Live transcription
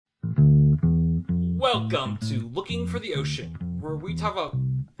Welcome to Looking for the Ocean, where we talk about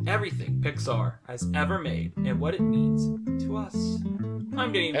everything Pixar has ever made and what it means to us.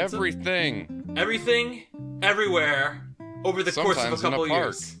 I'm Danny Vincent. Everything. Everything, everywhere, over the course of a couple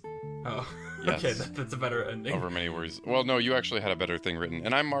years. Oh, yes. Okay, that's a better ending. Over many words. Well, no, you actually had a better thing written.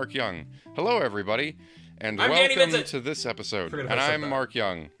 And I'm Mark Young. Hello, everybody. And I'm Danny welcome Vincent. to this episode. Forget And I said I'm that. Mark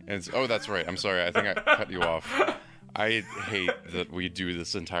Young. And oh, that's right. I'm sorry. I think I cut you off. I hate that we do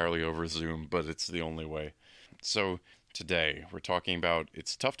this entirely over Zoom, but it's the only way. So today we're talking about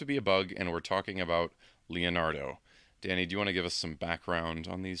It's Tough to Be a Bug, and we're talking about Leonardo. Danny, do you want to give us some background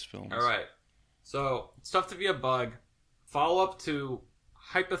on these films? All right. So, It's Tough to Be a Bug. Follow up to,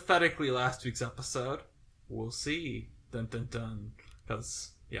 hypothetically, last week's episode. We'll see. Dun dun dun.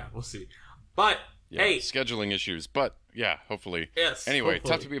 Because, yeah, we'll see. But, Yeah, hey. scheduling issues, but yeah, hopefully. Yes. Anyway,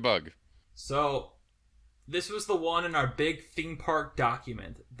 hopefully. Tough to Be a Bug. So, this was the one in our big theme park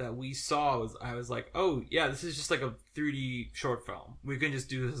document that we saw. I was like, oh, yeah, this is just like a 3D short film. We can just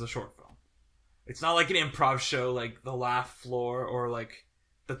do this as a short film. It's not like an improv show like The Laugh Floor or like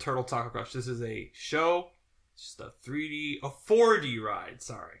the Turtle Taco Crush. This is a show. It's just a 4D ride,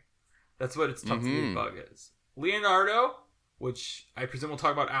 sorry. That's what It's Tough to Be a Bug is. Leonardo, which I presume we'll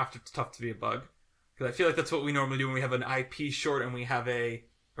talk about after It's Tough to Be a Bug. Because I feel like that's what we normally do when we have an IP short and we have a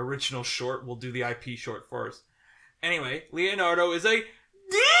original short. We'll do the IP short first. Anyway, Leonardo is a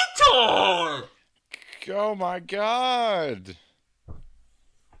DETOUR! Oh my god!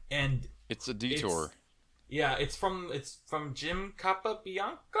 And It's a detour. it's from Jim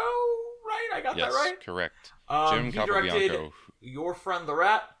Capabianco, right? I got Yes, that right? correct. He Jim directed Capabianco. Your Friend the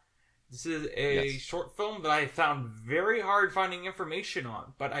Rat. This is a Yes. short film that I found very hard finding information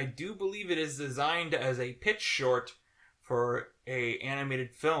on, but I do believe it is designed as a pitch short for a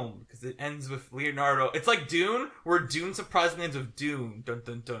animated film because it ends with Leonardo. It's like Dune, where Dune surprisingly ends with Dune, dun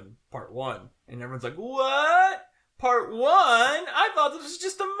dun dun, part 1, and everyone's like, "What? Part 1? I thought this was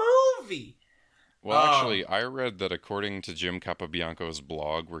just a movie." Well, actually, I read that according to Jim Capabianco's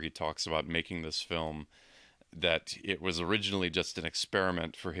blog, where he talks about making this film, that it was originally just an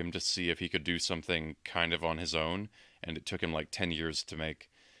experiment for him to see if he could do something kind of on his own, and it took him like 10 years to make.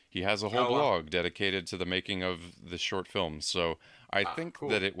 He has a whole blog dedicated to the making of the short film, so I think cool.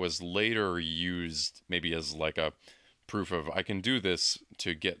 that it was later used maybe as like a proof of I can do this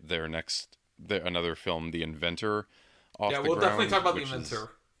to get another film, The Inventor, off the ground. Yeah, we'll definitely talk about The which is-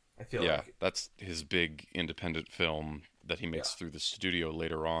 Inventor. I feel yeah, like. that's his big independent film that he makes through the studio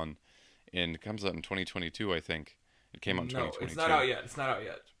later on. And it comes out in 2022, I think. It came out in 2022. No, it's not out yet. It's not out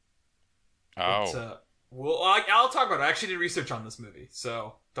yet. Oh. Well, I'll talk about it. I actually did research on this movie,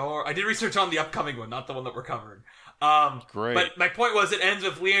 so don't worry. I did research on the upcoming one, not the one that we're covering. Great. But my point was, it ends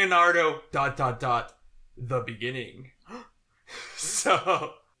with Leonardo ... the beginning.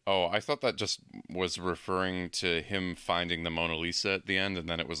 So. Oh, I thought that just was referring to him finding the Mona Lisa at the end, and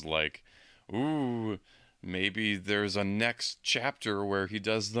then it was like, ooh, maybe there's a next chapter where he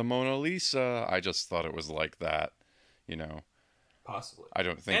does the Mona Lisa. I just thought it was like that, you know. Possibly. I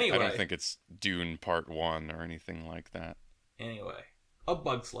don't think Anyway. it's Dune Part 1 or anything like that. Anyway, A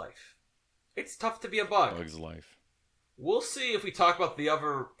Bug's Life. It's tough to be a bug. Bug's Life. We'll see if we talk about the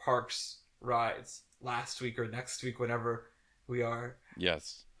other parks rides last week or next week, whenever we are.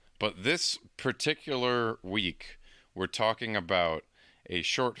 Yes. But this particular week, we're talking about a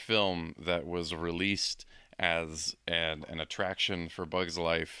short film that was released as an attraction for Bug's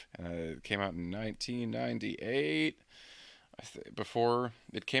Life. It came out in 1998.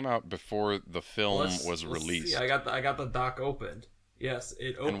 It came out before the film was released. See. I got the doc opened. Yes,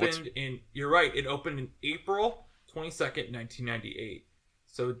 it opened You're right. It opened in April 22nd, 1998.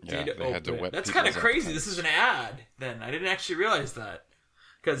 So it did they open. had to wet That's kind of people's crazy. appetites. This is an ad. Then I didn't actually realize that.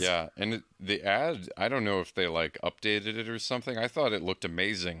 Yeah, and the ad, I don't know if they like updated it or something. I thought it looked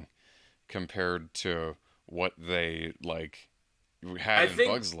amazing compared to what they like had in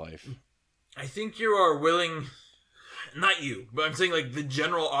Bug's Life. I think you are willing, not you, but I'm saying like the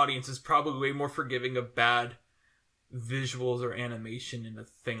general audience is probably way more forgiving of bad visuals or animation in a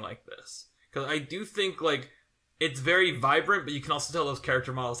thing like this. Because I do think like it's very vibrant, but you can also tell those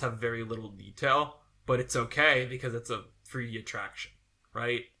character models have very little detail. But it's okay because it's a 3D attraction.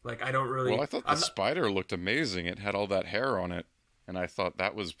 Right? Like, I don't really... Well, I thought the spider looked amazing. It had all that hair on it, and I thought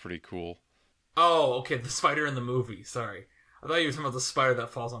that was pretty cool. Oh, okay, the spider in the movie. Sorry. I thought you were talking about the spider that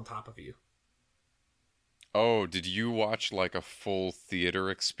falls on top of you. Oh, did you watch, like, a full theater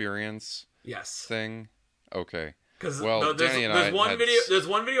experience Yes. thing? Okay. Because there's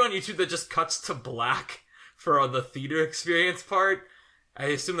one video on YouTube that just cuts to black for the theater experience part. I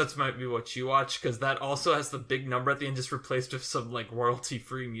assume that's might be what you watch, because that also has the big number at the end just replaced with some like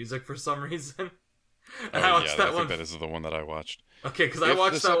royalty-free music for some reason. And Oh I yeah, watched I that think one. that is the one that I watched. Okay, because I If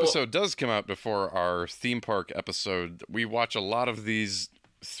watched this that one. episode does come out before our theme park episode, we watch a lot of these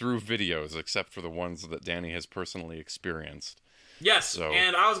through videos, except for the ones that Danny has personally experienced. Yes, So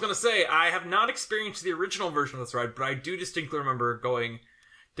and I was going to say, I have not experienced the original version of this ride, but I do distinctly remember going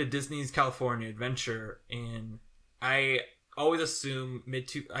to Disney's California Adventure, and I always assume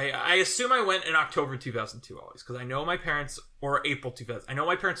I assume I went in October 2002 always, because I know my parents, or April 2000, I know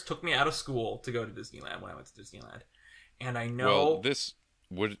my parents took me out of school to go to Disneyland when I went to Disneyland, and I know... Well, this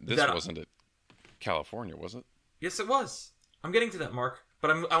wasn't at California, was it? Yes, it was. I'm getting to that, Mark, but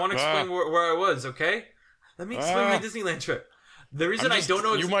I want to explain where I was, okay? Let me explain my Disneyland trip. The reason I don't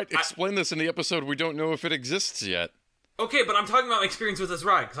know... You might explain this in the episode. We don't know if it exists yet. Okay, but I'm talking about my experience with this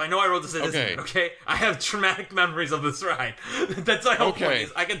ride, because I know I rode this at Disneyland, okay? I have traumatic memories of this ride. That's my whole point,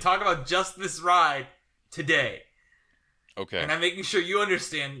 is I can talk about just this ride today. Okay. And I'm making sure you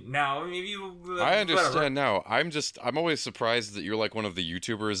understand now. Maybe I understand now. I'm always surprised that you're like one of the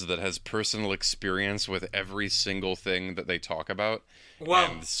YouTubers that has personal experience with every single thing that they talk about. Well,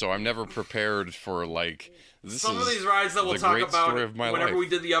 and so I'm never prepared for like... Some of these rides that we'll talk about whenever we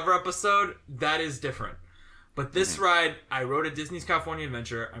did the other episode, that is different. But this ride, I rode at Disney's California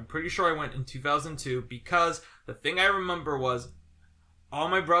Adventure. I'm pretty sure I went in 2002 because the thing I remember was all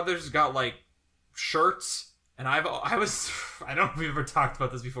my brothers got like shirts, and I don't know if we've ever talked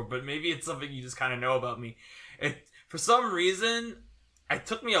about this before, but maybe it's something you just kind of know about me. For some reason, it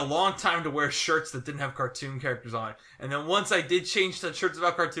took me a long time to wear shirts that didn't have cartoon characters on it. And then once I did change to shirts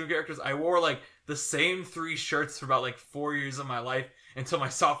about cartoon characters, I wore like the same 3 shirts for about like 4 years of my life until my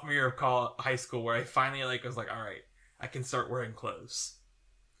sophomore year of high school, where I finally was like, all right, I can start wearing clothes.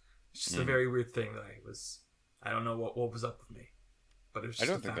 It's just a very weird thing that I don't know what was up with me. But it was just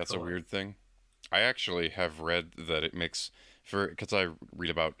I don't think that's a weird thing. I actually have read that it makes... Because I read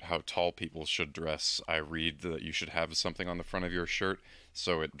about how tall people should dress, I read that you should have something on the front of your shirt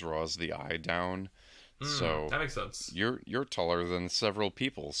so it draws the eye down. So that makes sense. You're taller than several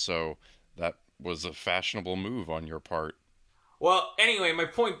people, so that was a fashionable move on your part. Well, anyway, my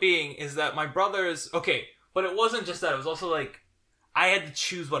point being is that my brothers... Okay, but it wasn't just that. It was also like, I had to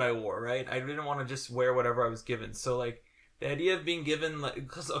choose what I wore, right? I didn't want to just wear whatever I was given. So, like, the idea of being given...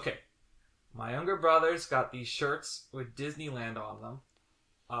 Because, okay, my younger brothers got these shirts with Disneyland on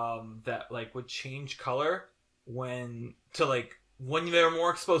them that, like, would change color when they were more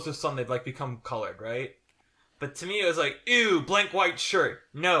exposed to sun, they'd, like, become colored, right? But to me, it was like, ew, blank white shirt.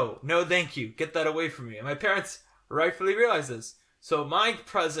 No, thank you. Get that away from me. And my parents rightfully realized this. So my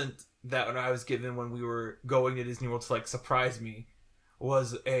present that I was given when we were going to Disney World to, like, surprise me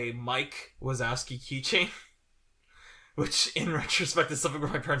was a Mike Wazowski keychain. Which, in retrospect, is something where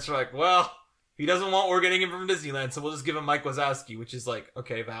my parents were like, well, he doesn't want what we're getting him from Disneyland, so we'll just give him Mike Wazowski, which is like,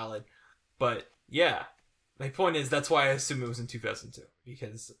 okay, valid. But, yeah. My point is, that's why I assume it was in 2002.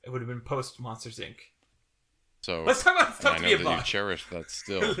 Because it would have been post-Monsters, Inc. So let's talk about stuff to be a buck. You cherish that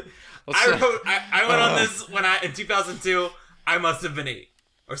still. I went on this in 2002. I must have been 8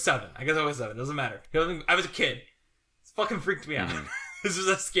 or 7. I guess I was 7. Doesn't matter. I was a kid. It fucking freaked me out. Mm-hmm. This was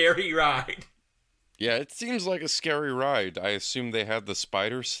a scary ride. Yeah, it seems like a scary ride. I assume they had the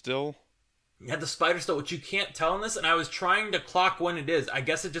spider still. You had the spider still, which you can't tell in this. And I was trying to clock when it is. I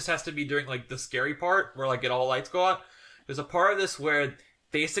guess it just has to be during like the scary part where like all lights go out. There's a part of this where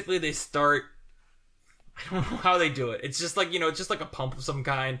basically they start. I don't know how they do it. It's just like, it's just like a pump of some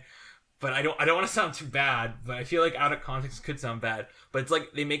kind. But I don't want to sound too bad, but I feel like out of context it could sound bad. But it's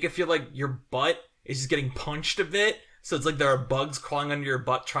like they make it feel like your butt is just getting punched a bit. So it's like there are bugs crawling under your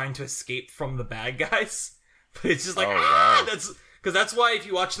butt trying to escape from the bad guys. But it's just like, wow. That's why if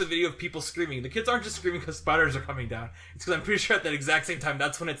you watch the video of people screaming, the kids aren't just screaming because spiders are coming down. It's because I'm pretty sure at that exact same time,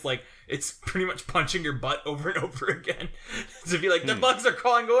 that's when it's like, it's pretty much punching your butt over and over again. To be like, the bugs are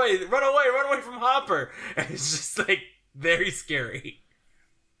crawling away. Run away from Hopper. And it's just like, very scary.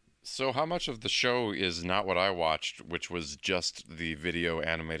 So how much of the show is not what I watched, which was just the video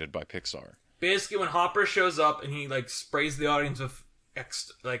animated by Pixar? Basically, when Hopper shows up and he like sprays the audience with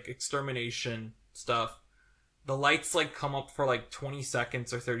extermination stuff, the lights like come up for like 20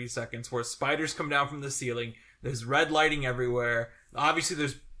 seconds or 30 seconds where spiders come down from the ceiling. There's red lighting everywhere. Obviously,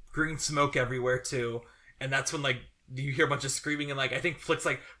 there's green smoke everywhere too. And that's when like you hear a bunch of screaming and like I think Flick's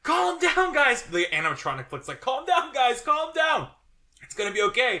like, calm down, guys. The animatronic Flick's like, calm down, guys, calm down. It's gonna be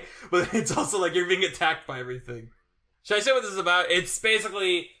okay. But it's also like you're being attacked by everything. Should I say what this is about? It's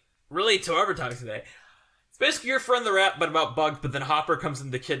basically relate to our topic today. It's basically your friend the rat, but about bugs. But then Hopper comes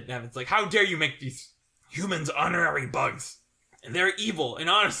in to kidnap. It's like, how dare you make these humans honorary bugs? And they're evil. And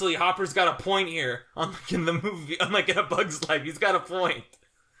honestly, Hopper's got a point here. Unlike in the movie, unlike in A Bug's Life, he's got a point.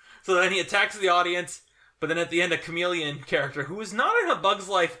 So then he attacks the audience, but then at the end, a chameleon character who is not in A Bug's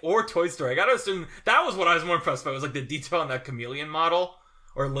Life or Toy Story. I gotta assume that was what I was more impressed by. It was like the detail on that chameleon model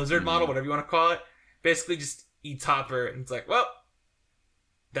or lizard model, whatever you want to call it. Basically, just eats Hopper, and it's like, well,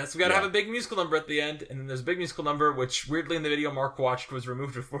 we gotta have a big musical number at the end, and then there's a big musical number, which weirdly in the video Mark watched was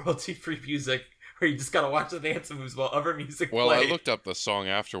removed with royalty-free music, where you just gotta watch the dance moves while other music Well, play. I looked up the song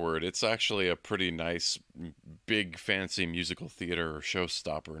afterward. It's actually a pretty nice, big, fancy musical theater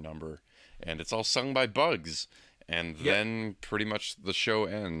showstopper number, and it's all sung by Bugs, and then pretty much the show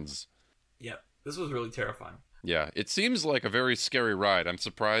ends. Yep, this was really terrifying. Yeah, it seems like a very scary ride. I'm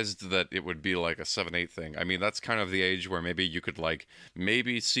surprised that it would be like a 7/8 thing. I mean, that's kind of the age where maybe you could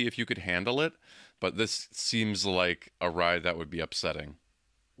maybe see if you could handle it, but this seems like a ride that would be upsetting.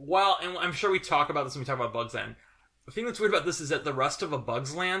 Well, and I'm sure we talk about this when we talk about Bugs Land. The thing that's weird about this is that the rest of A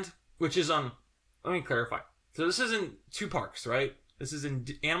Bug's Land, which is let me clarify. So this is in 2 parks, right? This is in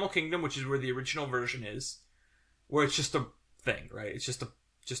Animal Kingdom, which is where the original version is, where it's just a thing, right? It's just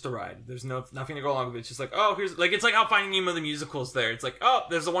a ride. There's nothing to go along with it. It's just like, oh, here's it's like how Finding Nemo the musical's there. It's like, oh,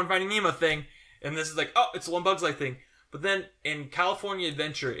 there's the one Finding Nemo thing, and this is like, oh, it's the one Bugs Life thing. But then in California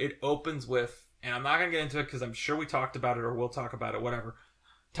Adventure, it opens with, and I'm not gonna get into it because I'm sure we talked about it or we'll talk about it, whatever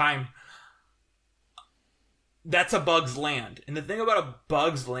time. That's A Bug's Land, and the thing about A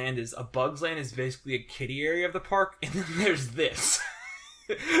Bug's Land is basically a kiddie area of the park, and then there's this.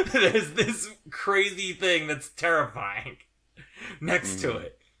 There's this crazy thing that's terrifying next to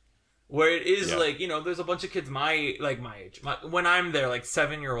it, where it is there's a bunch of kids my age, when I'm there,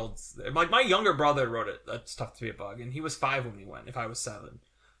 7-year-olds, my younger brother wrote it. That's tough to be a bug, and he was 5 when we went, if I was 7,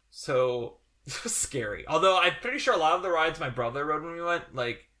 so it was scary. Although I'm pretty sure a lot of the rides my brother rode when we went,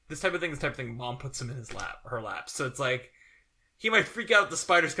 this type of thing, mom puts him in her lap, so it's like he might freak out at the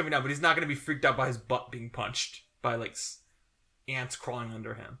spiders coming down, but he's not going to be freaked out by his butt being punched by ants crawling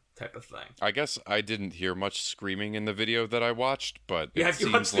under him, type of thing. I guess I didn't hear much screaming in the video that I watched, but it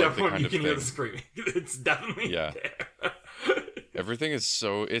seems like the kind of thing. You can hear the screaming. It's definitely there. Everything is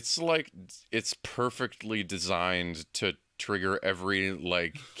it's perfectly designed to trigger every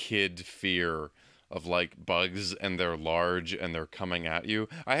kid fear of bugs, and they're large and they're coming at you.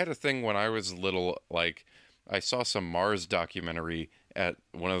 I had a thing when I was little, I saw some Mars documentary at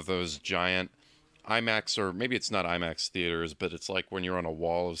one of those giant IMAX, or maybe it's not IMAX theaters, but it's like when you're on a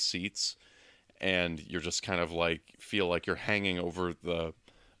wall of seats and you're just kind of feel like you're hanging over the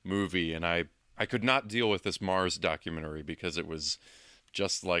movie. And I could not deal with this Mars documentary because it was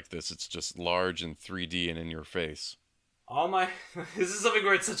just like this. It's just large and 3D and in your face. This is something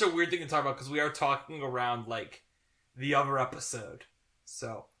where it's such a weird thing to talk about because we are talking around the other episode.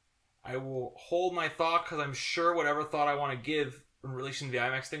 So I will hold my thought because I'm sure whatever thought I want to give in relation to the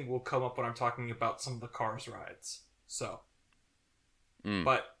IMAX thing will come up when I'm talking about some of the Cars rides. So,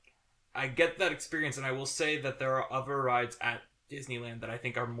 but I get that experience, and I will say that there are other rides at Disneyland that I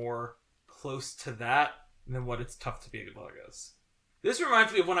think are more close to that than what it's tough to be a bug is. This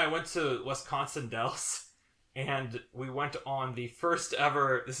reminds me of when I went to Wisconsin Dells, and we went on the first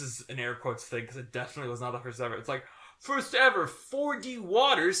ever, this is an air quotes thing because it definitely was not the first ever, it's first ever 4D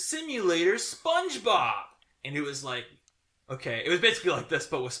water simulator SpongeBob. And it was okay, it was basically like this,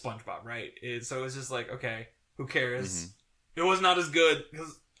 but with SpongeBob, right? So it was just okay, who cares? It was not as good,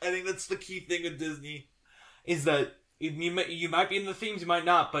 because I think that's the key thing with Disney, is that you might be in the themes, you might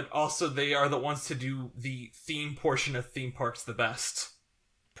not, but also they are the ones to do the theme portion of theme parks the best.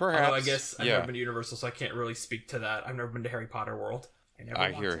 Perhaps. Although I guess I've never been to Universal, so I can't really speak to that. I've never been to Harry Potter World.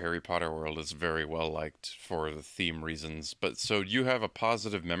 I hear Harry Potter World is very well liked for the theme reasons. But so you have a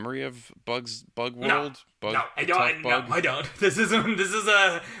positive memory of Bug World? No, I don't. This is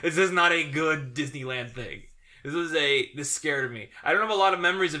not a good Disneyland thing. This scared me. I don't have a lot of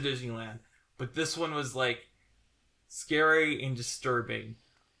memories of Disneyland, but this one was scary and disturbing.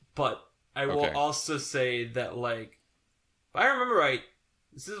 But I will also say that if I remember right,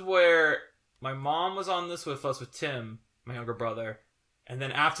 this is where my mom was on this with us with Tim, my younger brother. And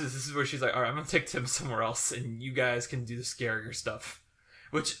then after this is where she's like, all right, I'm going to take Tim somewhere else and you guys can do the scarier stuff.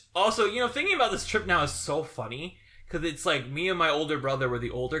 Which also, thinking about this trip now is so funny. Because it's me and my older brother were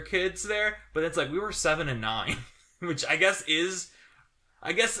the older kids there. But it's we were 7 and 9. Which I guess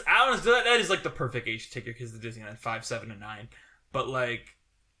I don't know, that is the perfect age to take your kids to Disneyland. 5, 7, and 9. But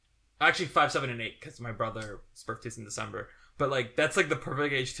actually 5, 7, and 8. Because my brother's birthday's in December. But that's the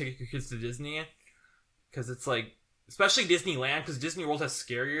perfect age to take your kids to Disney. Because it's especially Disneyland, because Disney World has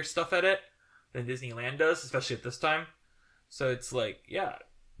scarier stuff at it than Disneyland does, especially at this time. So it's yeah.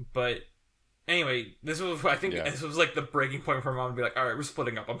 But Anyway, I think Yeah. this was like the breaking point for mom to be like, all right, we're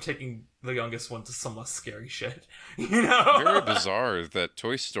splitting up. I'm taking the youngest one to some less scary shit. You know? Very bizarre that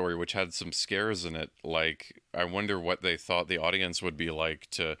Toy Story, which had some scares in it, like, I wonder what they thought the audience would be like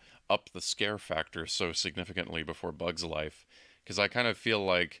to up the scare factor so significantly before Bug's Life. Because I kind of feel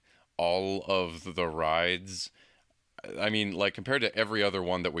like all of the rides, I mean, like, compared to every other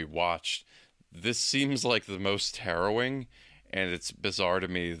one that we watched, this seems like the most harrowing, and it's bizarre to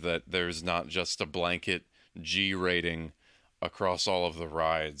me that there's not just a blanket G rating across all of the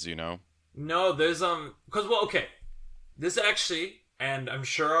rides, you know? No, there's because well, okay, this actually, and I'm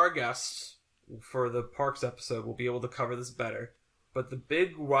sure our guests for the parks episode will be able to cover this better. But the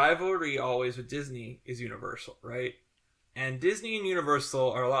big rivalry always with Disney is Universal, right? And Disney and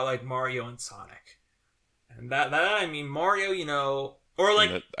Universal are a lot like Mario and Sonic, and that I mean Mario, you know, or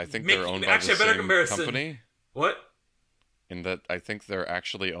like that I think Mickey, they're owned by actually the a better same comparison. company. What? In that I think they're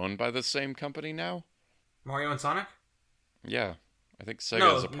actually owned by the same company now. Mario and Sonic? Yeah, I think Sega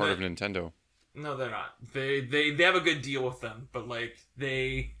No, is a part of Nintendo. No, they're not. They have a good deal with them, but like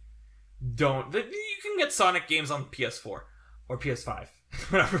they don't. You can get Sonic games on PS4 or PS5,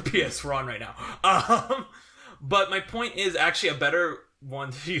 whatever PS we're on right now. But my point is actually a better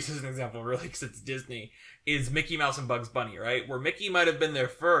one to use as an example, really, because it's Disney, is Mickey Mouse and Bugs Bunny, right? Where Mickey might have been there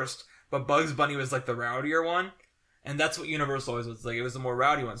first, but Bugs Bunny was like the rowdier one. And that's what Universal always was like. It was the more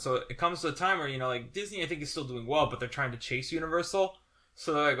rowdy one. So it comes to a time where, you know, like Disney I think is still doing well, but they're trying to chase Universal.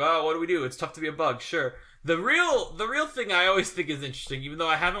 So they're like, oh, what do we do? It's tough to be a bug, sure. The real thing I always think is interesting, even though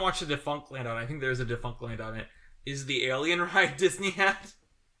I haven't watched a Defunct Land on it, I think there's a Defunct Land on it, is the Alien ride Disney had.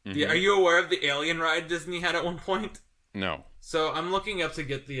 Mm-hmm. Are you aware of the Alien ride Disney had at one point? No. So I'm looking up to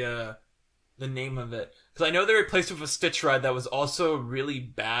get the name of it. Because I know they replaced it with a Stitch ride that was also really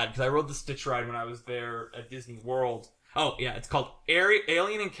bad. Because I rode the Stitch ride when I was there at Disney World. Oh, yeah. It's called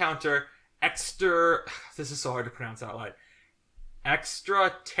Alien Encounter Extra... This is so hard to pronounce out loud.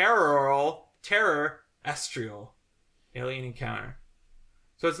 Terror Estrial. Alien Encounter.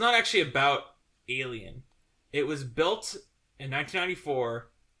 So it's not actually about Alien. It was built in 1994.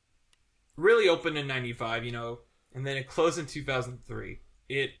 Really opened in 95, you know. And then it closed in 2003.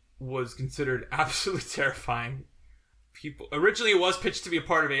 It was considered absolutely terrifying. Originally it was pitched to be a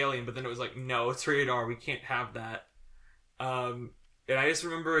part of Alien, but then it was like, no, it's rated R, we can't have that. And I just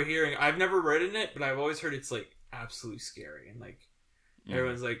remember hearing, I've never ridden it, but I've always heard it's like absolutely scary, and like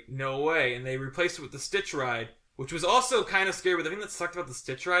everyone's like, no way. And they replaced it with the Stitch ride, which was also kind of scary. But the thing that sucked about the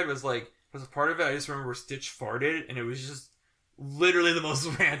Stitch ride was like, as a part of it, I just remember Stitch farted, and it was just literally the most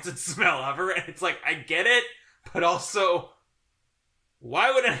rancid smell ever. And it's like, I get it, but also,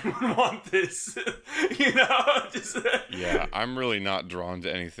 why would anyone want this? You know? Yeah, I'm really not drawn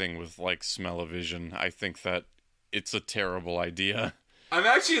to anything with, like, smell-o-vision. I think that it's a terrible idea. I'm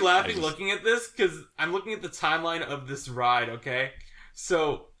actually laughing looking at this, because I'm looking at the timeline of this ride, okay?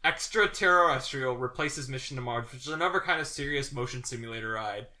 So, Extraterrestrial replaces Mission to Mars, which is another kind of serious motion simulator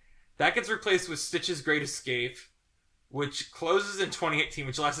ride. That gets replaced with Stitch's Great Escape, which closes in 2018,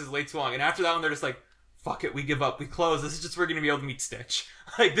 which lasted way too long. And after that one, they're just like, fuck it, we give up, we close. This is just where we're going to be able to meet Stitch.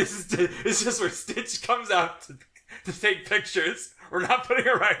 Like, it's just where Stitch comes out to take pictures. We're not putting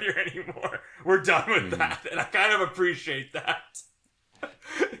her right here anymore. We're done with that. And I kind of appreciate that.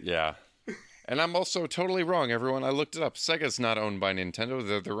 Yeah. And I'm also totally wrong, everyone. I looked it up. Sega's not owned by Nintendo.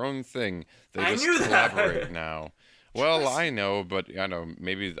 They're their own thing. They just collaborate now. Well, I know, but I know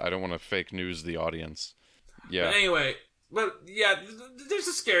maybe I don't want to fake news the audience. Yeah. But anyway, there's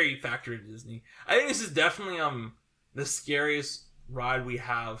a scary factor to Disney. I think this is definitely the scariest ride we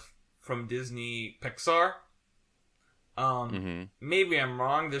have from Disney Pixar. Maybe I'm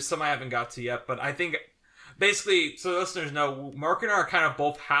wrong. There's some I haven't got to yet, but I think basically, so listeners know, Mark and I are kind of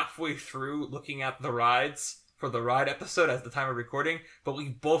both halfway through looking at the rides for the ride episode at the time of recording, but we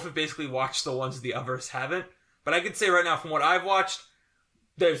both have basically watched the ones the others haven't. But I can say right now, from what I've watched,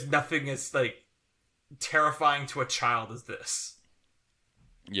 there's nothing as like terrifying to a child as this.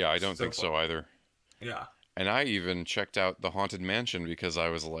 Yeah, I don't think so either. Yeah. And I even checked out the Haunted Mansion because I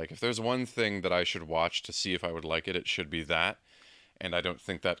was like, if there's one thing that I should watch to see if I would like it, it should be that. And I don't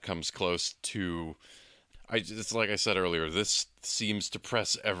think that comes close to... It's like I said earlier, this seems to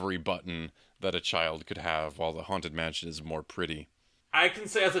press every button that a child could have, while the Haunted Mansion is more pretty. I can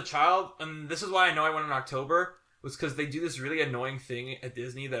say as a child, and this is why I know I went in October, was because they do this really annoying thing at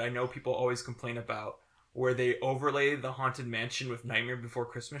Disney that I know people always complain about, where they overlay the Haunted Mansion with Nightmare Before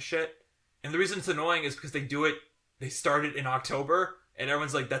Christmas shit. And the reason it's annoying is because they start it in October, and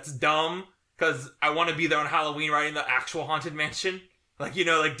everyone's like, that's dumb, because I want to be there on Halloween riding the actual Haunted Mansion. Like, you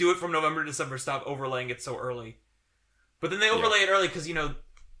know, like, do it from November to December, stop overlaying it so early. But then they overlay it early because, you know,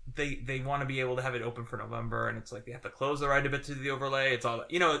 they want to be able to have it open for November, and it's like they have to close the ride a bit to do the overlay. It's all,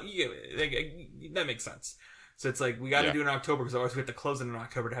 that makes sense. So it's like we got to do it in October because otherwise we have to close it in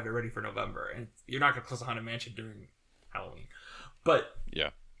October to have it ready for November, and you're not going to close a Haunted Mansion during Halloween. But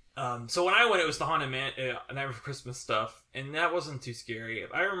yeah. So when I went, it was the Haunted Night Before Christmas stuff, and that wasn't too scary.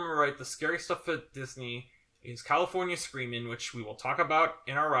 If I remember right, the scary stuff at Disney is California Screamin', which we will talk about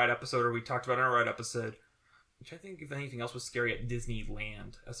in our ride episode, or we talked about in our ride episode. Which I think, if anything else, was scary at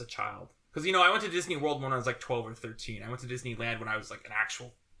Disneyland as a child. Because, I went to Disney World when I was like 12 or 13. I went to Disneyland when I was like an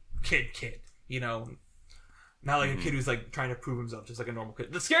actual kid. Not like a kid who's like trying to prove himself, just like a normal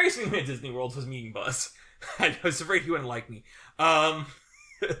kid. The scariest thing at Disney World was meeting Buzz. I was afraid he wouldn't like me.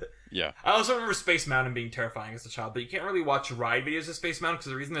 Yeah. I also remember Space Mountain being terrifying as a child, but you can't really watch ride videos of Space Mountain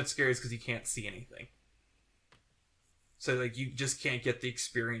because the reason that's scary is because you can't see anything. So, like, you just can't get the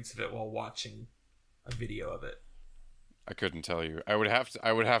experience of it while watching a video of it. I couldn't tell you. I would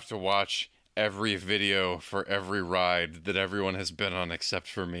have to watch every video for every ride that everyone has been on except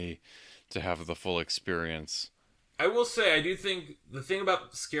for me to have the full experience. I will say, I do think the thing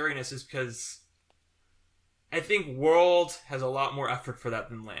about scariness is because I think World has a lot more effort for that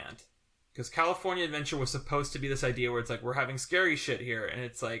than Land. Because California Adventure was supposed to be this idea where it's like, we're having scary shit here, and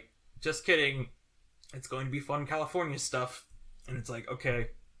it's like, just kidding, it's going to be fun California stuff. And it's like, okay.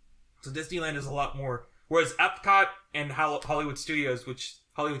 So Disneyland is a lot more. Whereas Epcot and Hollywood Studios, which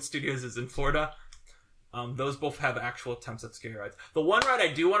Hollywood Studios is in Florida, those both have actual attempts at scary rides. The one ride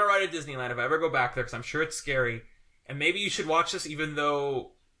I do want to ride at Disneyland, if I ever go back there, because I'm sure it's scary, and maybe you should watch this even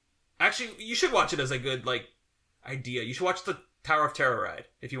though... Actually, you should watch it as a good, like, idea. You should watch the Tower of Terror ride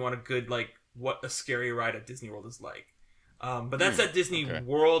if you want a good, like, what a scary ride at Disney World is like. But that's at Disney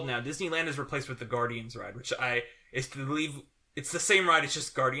World now. Disneyland is replaced with the Guardians ride, which it's the same ride, it's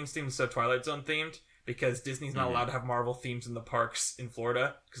just Guardians themed instead of Twilight Zone themed, because Disney's not allowed to have Marvel themes in the parks in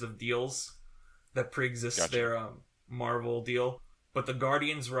Florida because of deals that pre-exist their Marvel deal. But the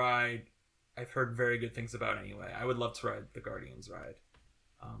Guardians ride, I've heard very good things about anyway. I would love to ride the Guardians ride.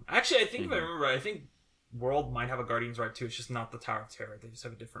 Actually, I think if I remember right, I think World might have a Guardians ride too. It's just not the Tower of Terror. They just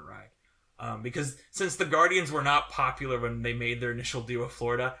have a different ride. Because since the Guardians were not popular when they made their initial deal with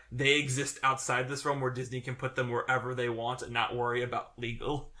Florida, they exist outside this realm where Disney can put them wherever they want and not worry about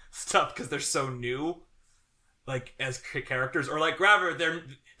legal stuff because they're so new, like, as characters. Or, like, rather,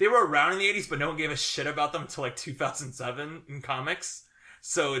 they were around in the 80s, but no one gave a shit about them until, like, 2007 in comics.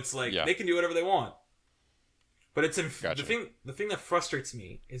 So it's like, they can do whatever they want. But it's the thing that frustrates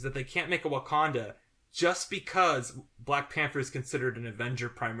me is that they can't make a Wakanda just because Black Panther is considered an Avenger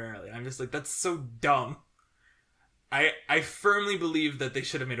primarily. I'm just like, that's so dumb. I firmly believe that they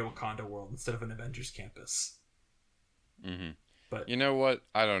should have made a Wakanda world instead of an Avengers campus. But you know what?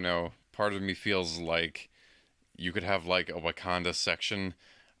 I don't know. Part of me feels like you could have, like, a Wakanda section.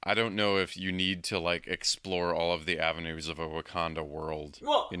 I don't know if you need to, like, explore all of the avenues of a Wakanda world.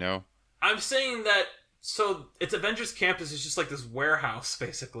 Well, I'm saying that, so it's Avengers campus is just like this warehouse,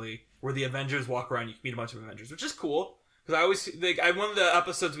 basically, where the Avengers walk around. You can meet a bunch of Avengers, which is cool. Because I always, like, one of the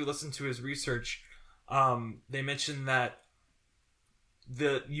episodes we listened to is research. They mentioned that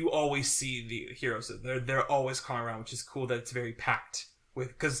you always see the heroes. They're always calling around, which is cool that it's very packed with.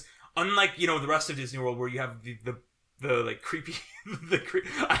 Because unlike, the rest of Disney World where you have the like creepy,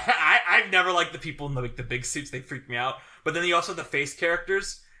 I've never liked the people in the big suits. They freak me out. But then you also have the face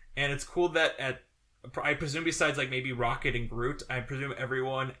characters, and it's cool that I presume besides like maybe Rocket and Groot, I presume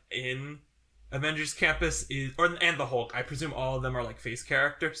everyone in Avengers Campus and the Hulk, I presume all of them are like face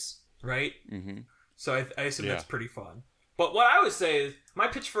characters, right? So I assume that's pretty fun. But what I would say is, my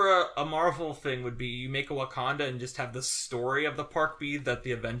pitch for a Marvel thing would be you make a Wakanda and just have the story of the park be that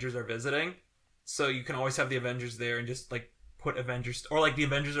the Avengers are visiting. So you can always have the Avengers there and just like put Avengers, or like the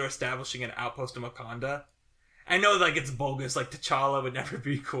Avengers are establishing an outpost in Wakanda. I know like it's bogus, like T'Challa would never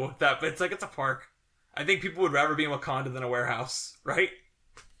be cool with that, but it's like it's a park. I think people would rather be in Wakanda than a warehouse, right?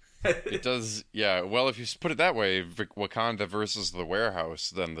 It does, yeah. Well, if you put it that way, Wakanda versus the warehouse,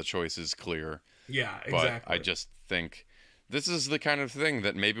 then the choice is clear. Yeah, exactly. But I just think this is the kind of thing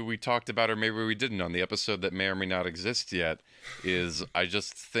that maybe we talked about or maybe we didn't on the episode that may or may not exist yet, is I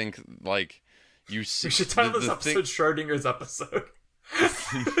just think, like, you see... We should title this episode Schrodinger's episode.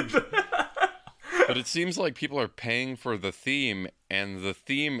 But it seems like people are paying for the theme, and the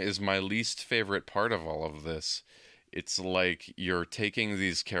theme is my least favorite part of all of this. It's like you're taking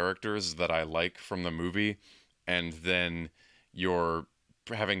these characters that I like from the movie, and then you're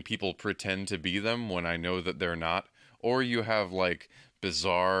having people pretend to be them when I know that they're not. Or you have, like,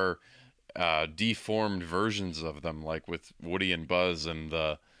 bizarre, deformed versions of them, like with Woody and Buzz and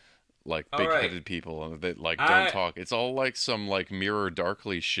the like All right. big-headed people and that like don't I talk. It's all like some like Mirror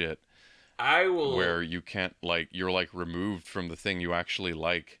Darkly shit I where will. you can't like you're like removed from the thing you actually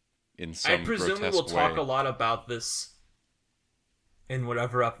like in I some presume we will grotesque talk a way. lot about this in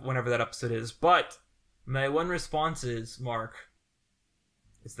whenever that episode is. But my one response is, Mark,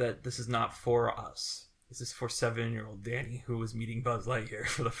 is that this is not for us. This is for 7-year-old Danny, who was meeting Buzz Lightyear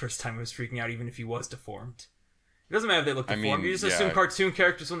for the first time and was freaking out, even if he was deformed. It doesn't matter if they look I deformed. You mean, just assume yeah. cartoon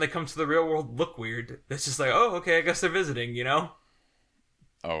characters when they come to the real world look weird. It's just like, oh, okay, I guess they're visiting, you know?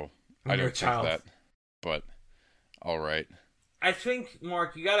 Oh, I When you're a don't think child. that, but all right. I think,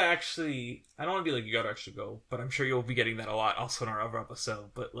 Mark, you gotta actually. I don't want to be like, you gotta actually go, but I'm sure you'll be getting that a lot also in our other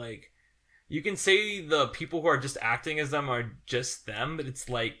episode. But, like, you can say the people who are just acting as them are just them, but it's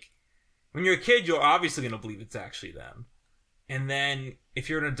like, when you're a kid, you're obviously gonna believe it's actually them. And then, if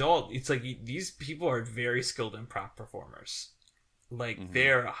you're an adult, it's like, these people are very skilled improv performers. Like, Hmm.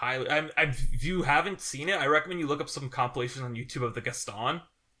 they're highly. If you haven't seen it, I recommend you look up some compilations on YouTube of the Gaston.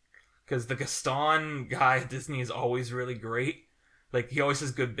 Because the Gaston guy at Disney is always really great. Like, he always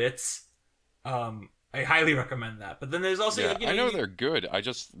has good bits. I highly recommend that. But then there's also, Yeah, like, I know they're good. I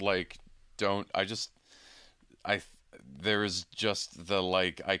just like don't. I there's just the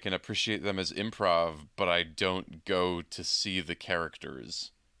like I can appreciate them as improv, but I don't go to see the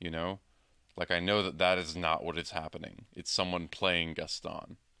characters. You know, like I know that that is not what is happening. It's someone playing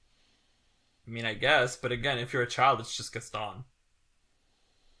Gaston. I mean, I guess. But again, if you're a child, it's just Gaston.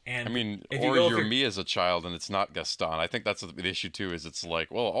 I And mean, if you or go, if you're you're, me as a child and it's not Gaston. I think that's the issue too. Is it's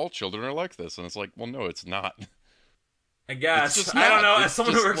like, well, all children are like this, and it's like, well, no, it's not. I It's guess. just I don't not. know. As It's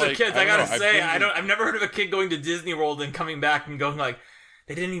someone who just works with like kids, I I don't know. gotta say, I've never heard of a kid going to Disney World and coming back and going like,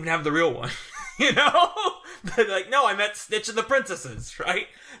 they didn't even have the real one. You know? They're like, no, I met Stitch and the Princesses, right?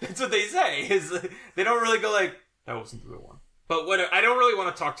 That's what they say. Is they don't really go like, that wasn't the real one. But what I don't really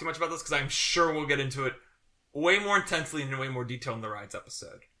want to talk too much about this because I'm sure we'll get into it way more intensely and in way more detail in the rides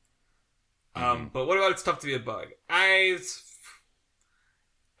episode. Hmm. But what about It's Tough to Be a Bug?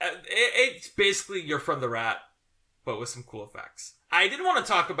 It's basically Your Friend the Rat, but with some cool effects. I didn't want to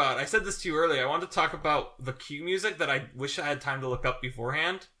talk about, I said this to you earlier, I wanted to talk about the cue music that I wish I had time to look up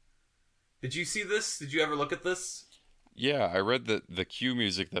beforehand. Did you see this? Did you ever look at this? Yeah, I read that the cue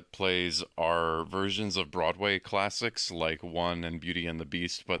music that plays are versions of Broadway classics like One and Beauty and the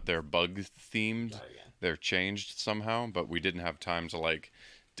Beast, but they're bug themed. Try it again. They're changed somehow, but we didn't have time to like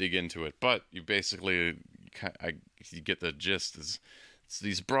dig into it. But you basically, you get the gist. Is it's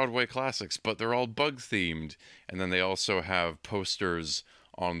these Broadway classics, but they're all bug themed, and then they also have posters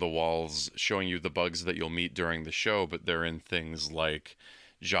on the walls showing you the bugs that you'll meet during the show, but they're in things like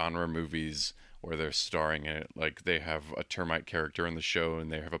genre movies where they're starring in it. Like they have a termite character in the show,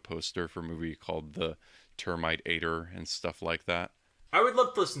 and they have a poster for a movie called The Termite Aider and stuff like that. I would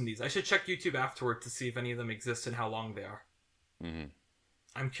love to listen to these. I should check YouTube afterward to see if any of them exist and how long they are. Hmm.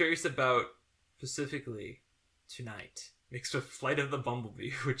 I'm curious about, specifically, Tonight, mixed with Flight of the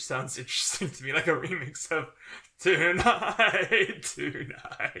Bumblebee, which sounds interesting to me, like a remix of Tonight,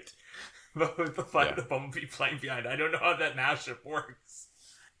 Tonight. But with the Flight of Yeah. the Bumblebee playing behind. I don't know how that mashup works.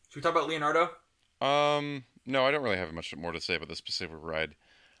 Should we talk about Leonardo? No, I don't really have much more to say about this specific ride.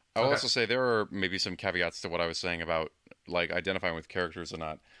 I'll Okay. also say there are maybe some caveats to what I was saying about like identifying with characters or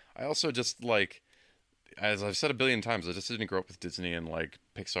not. I also just like, as I've said a billion times, I just didn't grow up with Disney and like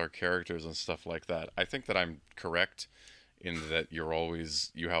Pixar characters and stuff like that. I think that I'm correct in that you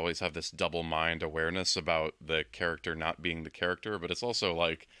always have this double mind awareness about the character not being the character, but it's also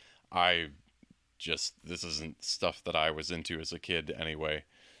like I this isn't stuff that I was into as a kid anyway.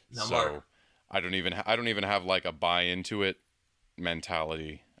 No, So Mark. I don't even have like a buy into it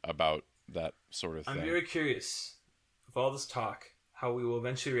mentality about that sort of I'm thing. very curious, with all this talk, how we will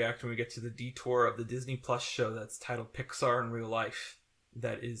eventually react when we get to the detour of the Disney Plus show that's titled Pixar in Real Life.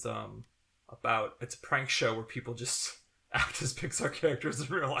 That is it's a prank show where people just act as Pixar characters in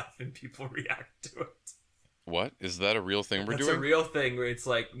real life and people react to it. What? Is that a real thing we're That's doing? a real thing where it's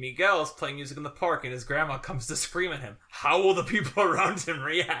like Miguel's playing music in the park and his grandma comes to scream at him. How will the people around him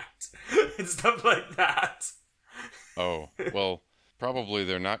react? And stuff like that. Oh, well, probably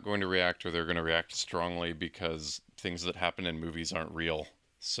they're not going to react or they're going to react strongly because things that happen in movies aren't real.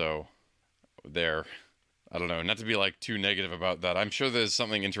 So, there. I don't know, not to be like too negative about that. I'm sure there's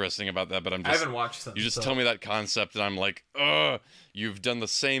something interesting about that, but I haven't watched them. you just so. tell me that concept and I'm like, ugh, you've done the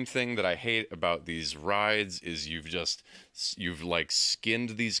same thing that I hate about these rides is you've like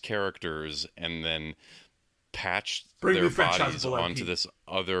skinned these characters and then patched Bring their me French bodies Blood onto Pete.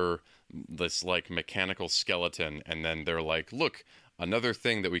 this like mechanical skeleton and then they're like, look, another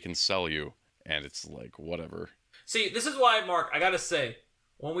thing that we can sell you. And it's like, whatever. See, this is why, Mark, I gotta say,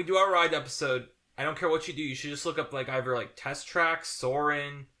 when we do our ride episode, I don't care what you do, you should just look up like either like Test Track,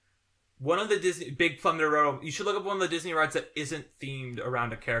 Soarin', one of the Disney Big Thunder Road. You should look up one of the Disney rides that isn't themed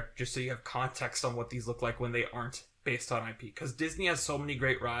around a character, just so you have context on what these look like when they aren't based on IP. Because Disney has so many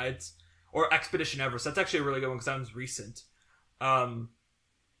great rides, or Expedition Everest. That's actually a really good one because that one's recent.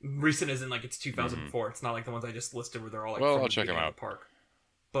 Recent isn't like it's 2004. It's not like the ones I just listed where they're all like. Well, I'll check them out. The park.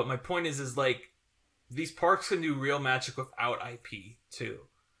 But my point is like these parks can do real magic without IP too.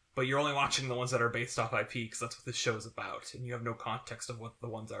 But you're only watching the ones that are based off IP because that's what this show is about, and you have no context of what the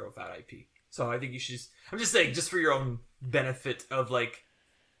ones are without IP. So I think you should I'm just saying, just for your own benefit of like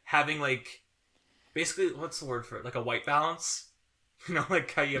having like basically what's the word for it? Like a white balance. You know,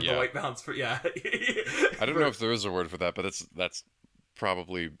 like how you have the white balance for I don't know if there is a word for that, but that's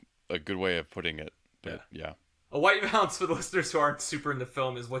probably a good way of putting it. But yeah. A white balance for the listeners who aren't super into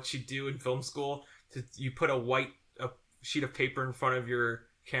film is what you do in film school. You put a sheet of paper in front of your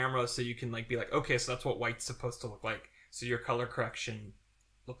camera so you can like be like, okay, so that's what white's supposed to look like, so your color correction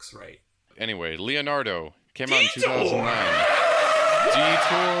looks right. Anyway, Leonardo came out in 2009.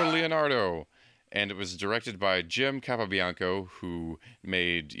 DETOUR Leonardo, and it was directed by Jim Capobianco, who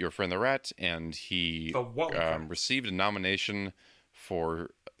made Your Friend the Rat, and he received a nomination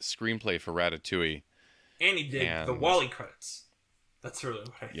for screenplay for Ratatouille, and he did the Wall-E credits. That's really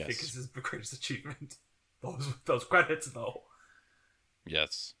what I think is his greatest achievement. Those credits though.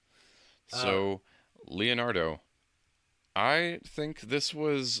 Yes. So, Leonardo, I think this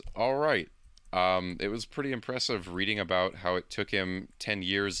was all right. It was pretty impressive reading about how it took him 10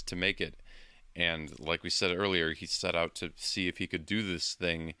 years to make it. And like we said earlier, he set out to see if he could do this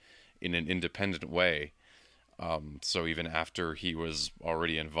thing in an independent way. So even after he was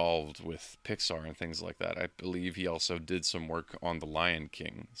already involved with Pixar and things like that, I believe he also did some work on The Lion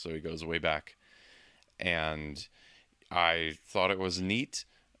King. So he goes way back. And I thought it was neat.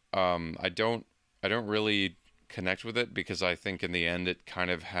 I don't really connect with it because I think in the end it kind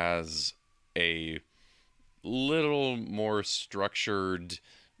of has a little more structured.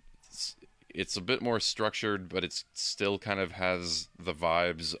 It's a bit more structured, but it still kind of has the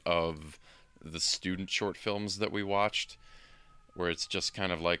vibes of the student short films that we watched, where it's just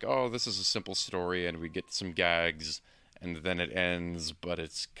kind of like, oh, this is a simple story and we get some gags and then it ends, but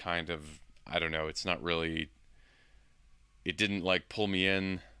it's kind of, I don't know, it's not really. It didn't like pull me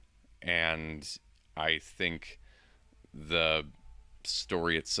in, and I think the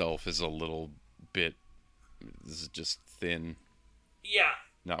story itself is a little bit just thin. Yeah.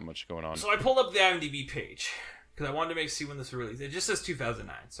 Not much going on. So I pulled up the IMDb page because I wanted to see when this was released. It just says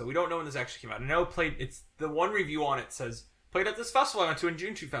 2009, so we don't know when this actually came out. I know it's the one review on it says played at this festival I went to in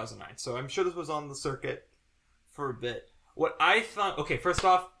June 2009. So I'm sure this was on the circuit for a bit. What I thought, okay, first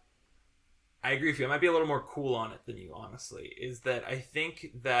off, I agree with you. I might be a little more cool on it than you, honestly. Is that I think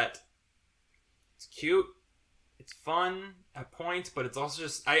that it's cute, it's fun at points, but it's also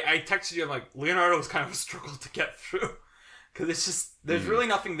just... I texted you, I'm like, Leonardo was kind of a struggle to get through. Because it's just... There's really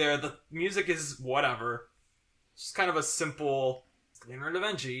nothing there. The music is whatever. It's just kind of a simple... Leonardo da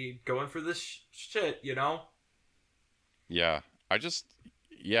Vinci going for this shit, you know? Yeah.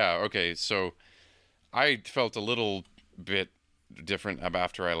 Yeah, okay, so... I felt a little bit different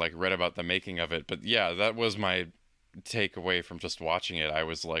after I like read about the making of it, but yeah, that was my takeaway from just watching it. I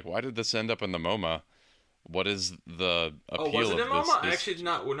was like, why did this end up in the MoMA? What is the appeal of this? Oh, was it in MoMA? I actually did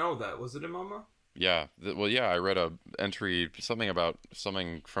not know that. Was it in MoMA? Yeah. Well, yeah, I read a entry,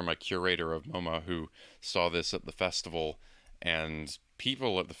 something from a curator of MoMA who saw this at the festival, and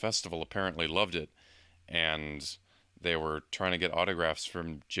people at the festival apparently loved it, and they were trying to get autographs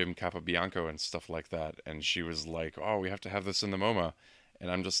from Jim Capobianco and stuff like that, and she was like, oh, we have to have this in the MoMA.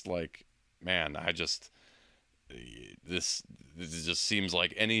 And I'm just like, man, this just seems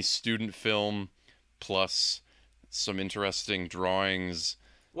like any student film plus some interesting drawings.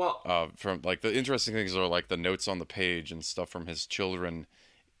 Well, from like the interesting things are like the notes on the page and stuff from his children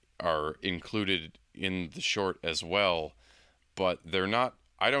are included in the short as well, but they're not,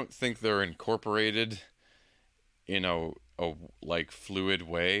 I don't think they're incorporated in a like fluid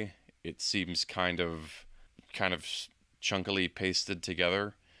way. It seems kind of chunkily pasted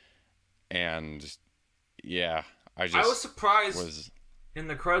together, and yeah, I was surprised in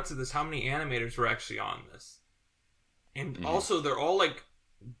the credits of this how many animators were actually on this, and also they're all like,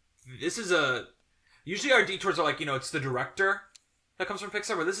 this is usually our detours are like, you know, it's the director that comes from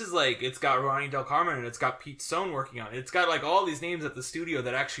Pixar, but this is like, it's got Ronnie Del Carmen and it's got Pete Stone working on it. It's got like all these names at the studio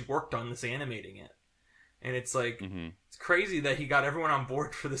that actually worked on this animating it. And it's like, it's crazy that he got everyone on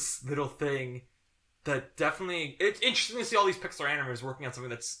board for this little thing that definitely... It's interesting to see all these Pixar animators working on something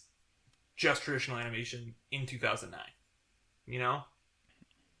that's just traditional animation in 2009. You know?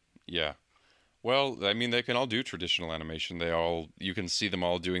 Yeah. Well, I mean, they can all do traditional animation. You can see them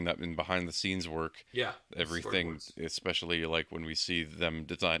all doing that in behind the scenes work. Yeah, Everything, storyboards. especially like when we see them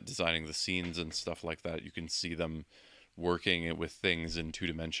designing the scenes and stuff like that, you can see them working it with things in 2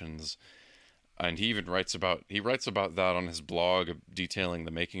 dimensions. And he writes about that on his blog, detailing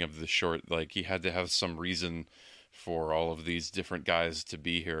the making of the short. Like he had to have some reason for all of these different guys to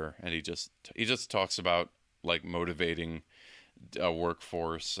be here, and he just talks about like motivating a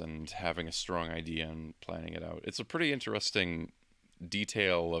workforce and having a strong idea and planning it out. It's a pretty interesting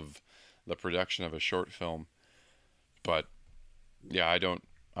detail of the production of a short film. But yeah,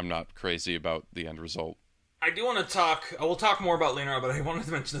 I'm not crazy about the end result. I do want to talk. We'll talk more about Leonardo, but I wanted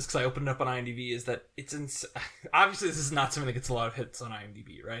to mention this because I opened it up on IMDb. Is that obviously this is not something that gets a lot of hits on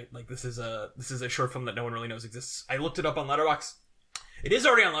IMDb, right? Like this is a short film that no one really knows exists. I looked it up on Letterboxd. It is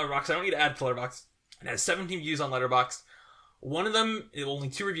already on Letterboxd. I don't need to add to Letterboxd. It has 17 views on Letterboxd. One of them, only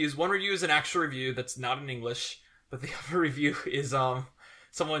 2 reviews. One review is an actual review that's not in English, but the other review is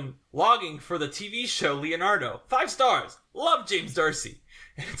someone logging for the TV show Leonardo. 5 stars. Love James Darcy.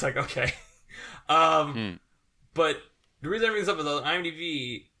 And it's like, okay. But the reason I bring this up is on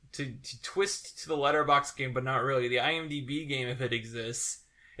IMDb, to twist to the Letterboxd game, but not really. The IMDb game, if it exists,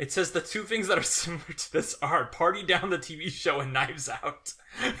 it says the 2 things that are similar to this are Party Down the TV show and Knives Out.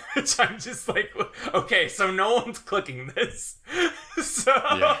 Which I'm just like, okay, so no one's clicking this. So,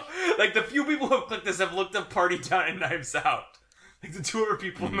 Yeah. like, the few people who have clicked this have looked up Party Down and Knives Out. Like, the 2 other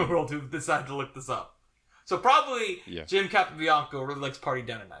people in the world who've decided to look this up. So probably Jim Capobianco really likes Party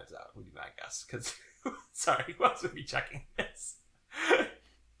Down and Knives Out, would be my guess. Because, sorry, who else would be checking this?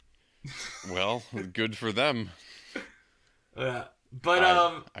 Well, good for them. Yeah. But,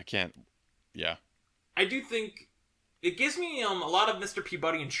 I can't. Yeah. I do think it gives me a lot of Mr.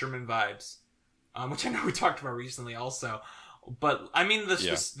 Peabody and Sherman vibes, which I know we talked about recently also. But, I mean,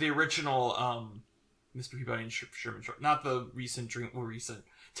 the original Mr. Peabody and Sherman short, not the recent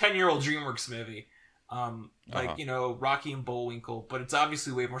 10-year-old DreamWorks movie. Like, you know, Rocky and Bullwinkle, but it's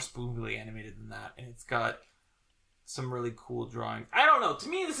obviously way more spoonfully animated than that, and it's got some really cool drawings. I don't know. To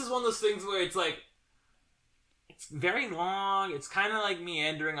me, this is one of those things where it's like, it's very long. It's kind of like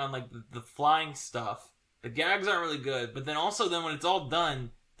meandering on like the flying stuff. The gags aren't really good, but then when it's all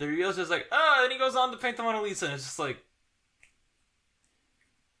done, the reveal's just like, then he goes on to paint the Mona Lisa, and it's just like,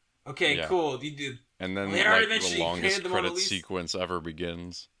 okay, cool. You did. And then like, the longest credit sequence ever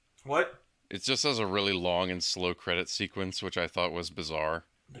begins. What? It just has a really long and slow credit sequence, which I thought was bizarre.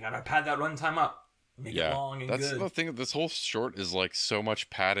 They gotta pad that runtime up. Make it long and good. That's the thing. This whole short is like so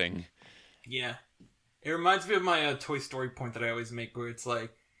much padding. Yeah. It reminds me of my Toy Story point that I always make, where it's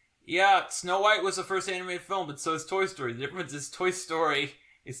like, yeah, Snow White was the first animated film, but so is Toy Story. The difference is Toy Story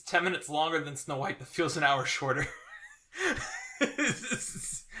is 10 minutes longer than Snow White, that feels an hour shorter.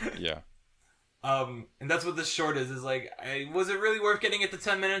 Yeah. And that's what this short is like, was it really worth getting it to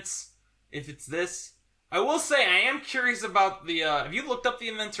 10 minutes if it's this? I will say, I am curious about the, have you looked up the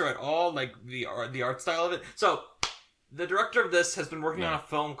inventor at all? Like, the art style of it? So, the director of this has been working on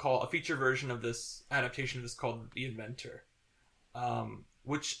a feature version of this, adaptation of this called The Inventor.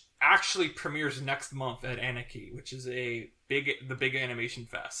 Which actually premieres next month at Anarchy, which is the big animation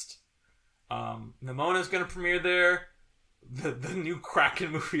fest. Namona's gonna premiere there. The new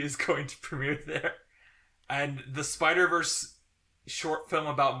Kraken movie is going to premiere there. And the Spider-Verse short film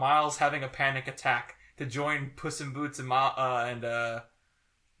about Miles having a panic attack to join Puss in Boots and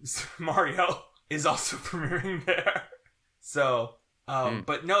Mario is also premiering there. So,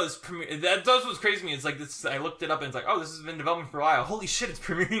 but no, that's what's crazy to me. It's like this. I looked it up and it's like, oh, this has been in development for a while. Holy shit, it's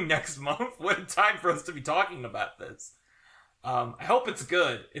premiering next month. What a time for us to be talking about this. I hope it's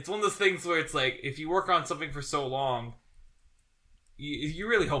good. It's one of those things where it's like, if you work on something for so long, you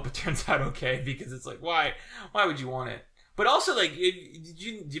really hope it turns out okay, because it's like, why would you want it? But also, like, have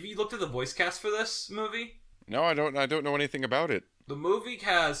you looked at the voice cast for this movie? No, I don't know anything about it. The movie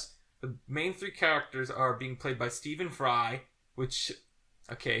has, the main 3 characters are being played by Stephen Fry, which,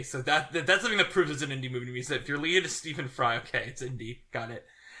 okay, so that's something that proves it's an indie movie to me. So if your lead is Stephen Fry, okay, it's indie, got it.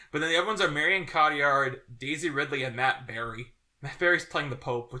 But then the other ones are Marion Cotillard, Daisy Ridley, and Matt Berry. Matt Berry's playing the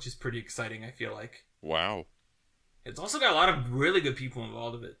Pope, which is pretty exciting, I feel like. Wow. It's also got a lot of really good people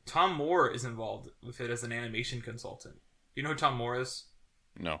involved with it. Tom Moore is involved with it as an animation consultant. You know who Tom Moore is?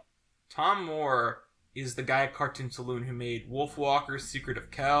 No. Tom Moore is the guy at Cartoon Saloon who made Wolf Walker's Secret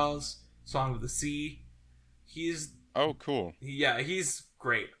of Kells, Song of the Sea. Oh, cool. Yeah, he's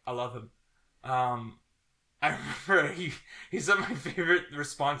great. I love him. I remember he said my favorite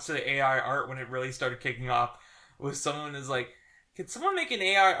response to the AI art when it really started kicking off was someone is like, can someone make an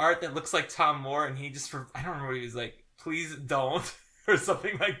AI art that looks like Tom Moore? And he just, I don't remember what he was like, please don't. or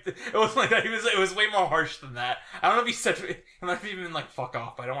something like that. It wasn't like that. It was way more harsh than that. I don't know if he said, he might have even been like, fuck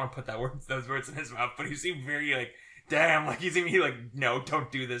off. I don't want to put those words in his mouth, but he seemed very like, damn, like he's even like, no,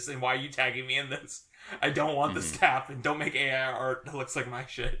 don't do this, and why are you tagging me in this? I don't want this to happen. Don't make AI art that looks like my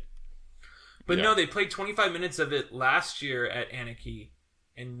shit. But no, they played 25 minutes of it last year at Annecy,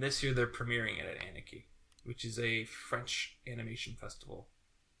 and this year they're premiering it at Annecy, which is a French animation festival.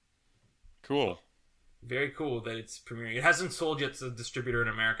 Cool. Very cool that it's premiering. It hasn't sold yet to the distributor in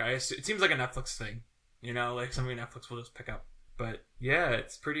America. It seems like a Netflix thing. You know, like something Netflix will just pick up. But yeah,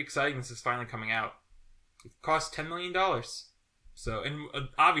 it's pretty exciting this is finally coming out. It cost $10 million. So, and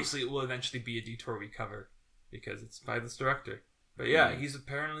obviously it will eventually be a Detour we cover because it's by this director. But yeah, he's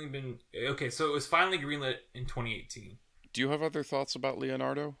apparently been... Okay, so it was finally greenlit in 2018. Do you have other thoughts about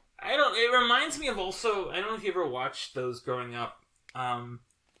Leonardo? It reminds me of also... I don't know if you ever watched those growing up.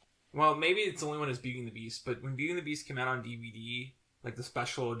 Well, maybe it's the only one as Beauty and the Beast, but when Beauty and the Beast came out on DVD, like the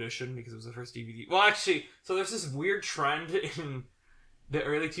special edition, because it was the first DVD... Well, actually, so there's this weird trend in the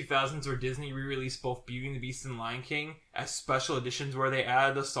early 2000s where Disney re-released both Beauty and the Beast and Lion King as special editions where they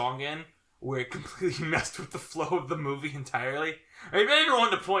added a song in where it completely messed with the flow of the movie entirely. I mean, I never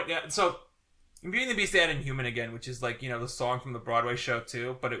wanted to point out... So, in Beauty and the Beast, they added Human Again, which is like, you know, the song from the Broadway show,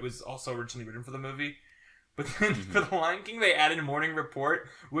 too, but it was also originally written for the movie. But then for The Lion King, they added Morning Report,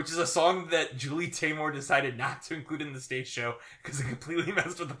 which is a song that Julie Taymor decided not to include in the stage show because it completely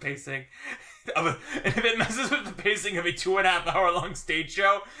messed with the pacing. And if it messes with the pacing of a 2.5 hour long stage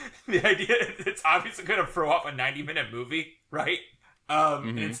show, the idea it's obviously going to throw off a 90-minute movie, right?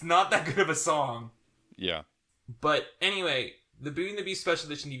 And it's not that good of a song. Yeah. But anyway, the Beauty and the Beast special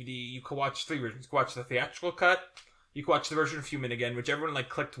edition DVD, you can watch 3 versions. You can watch the theatrical cut, you can watch the version of Human Again, which everyone like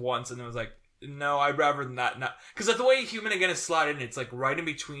clicked once and then was like, no, I'd rather than that. Not because the way Human Again is slotted in, it's like right in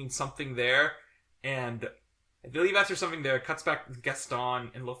between something there, and I believe after something there, it cuts back to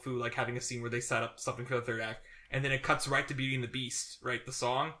Gaston and LeFou like having a scene where they set up something for the third act, and then it cuts right to Beauty and the Beast, right, the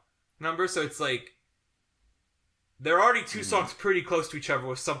song number. So it's like there are already 2 songs pretty close to each other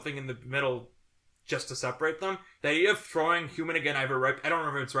with something in the middle just to separate them. The idea of throwing Human Again either right, I don't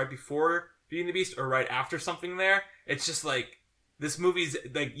remember if it's right before Beauty and the Beast or right after something there. It's just like. This movie's,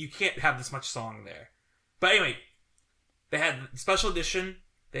 like, you can't have this much song there. But anyway, they had the special edition,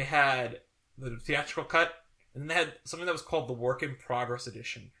 they had the theatrical cut, and then they had something that was called the Work in Progress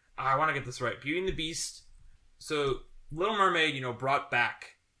edition. I want to get this right. Beauty and the Beast, so Little Mermaid, you know, brought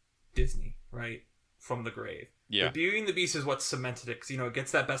back Disney, right, from the grave. Yeah. But Beauty and the Beast is what cemented it, because, you know, it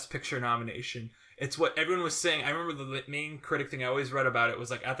gets that Best Picture nomination. It's what everyone was saying. I remember the main critic thing I always read about it was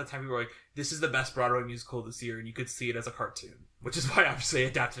like, at the time people were like, this is the best Broadway musical this year, and you could see it as a cartoon. Which is why obviously I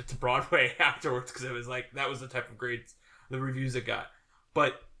adapted it to Broadway afterwards, because it was like, that was the type of grades, the reviews it got.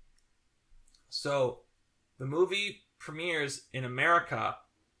 But, so, the movie premieres in America,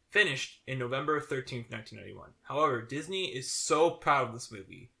 finished in November 13th, 1991. However, Disney is so proud of this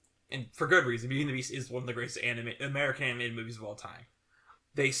movie, and for good reason. Beauty and the Beast is one of the greatest American animated movies of all time.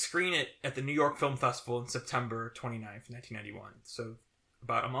 They screen it at the New York Film Festival on September 29th, 1991. So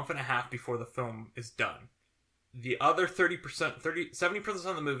about a month and a half before the film is done. The other 70%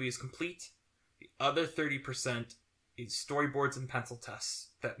 of the movie is complete. The other 30% is storyboards and pencil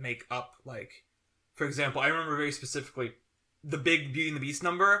tests that make up, like, for example, I remember very specifically the big Beauty and the Beast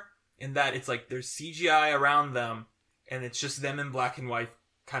number, in that it's like there's CGI around them, and it's just them in black and white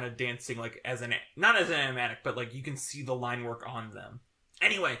kind of dancing, like, not as an animatic, but like you can see the line work on them.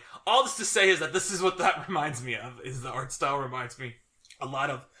 Anyway, all this to say is that this is what that reminds me of, is the art style reminds me a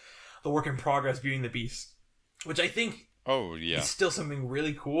lot of the Work in Progress Beauty and the Beast, which I think is still something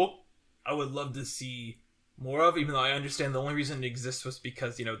really cool. I would love to see more of, even though I understand the only reason it exists was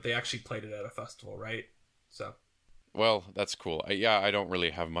because, you know, they actually played it at a festival, right? So. Well, that's cool. I don't really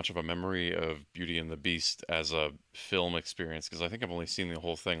have much of a memory of Beauty and the Beast as a film experience, because I think I've only seen the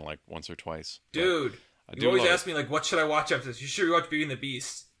whole thing like once or twice. Dude. You always ask me, like, what should I watch after this? You should watch Beauty and the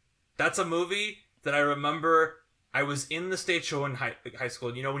Beast. That's a movie that I remember I was in the stage show in high school.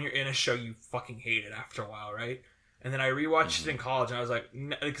 And you know when you're in a show, you fucking hate it after a while, right? And then I rewatched it in college, and I was like...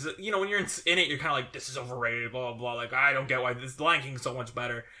 Because, you know, when you're in it, you're kind of like, this is overrated, blah, blah, blah. Like, I don't get why this Lion King is so much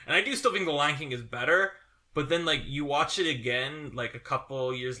better. And I do still think The Lion King is better, but then, like, you watch it again, like, a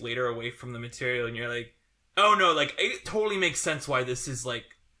couple years later away from the material, and you're like, oh, no, like, it totally makes sense why this is, like,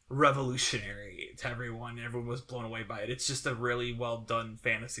 revolutionary to everyone. Everyone was blown away by it. It's just a really well done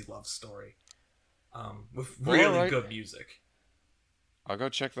fantasy love story, with really good music. I'll go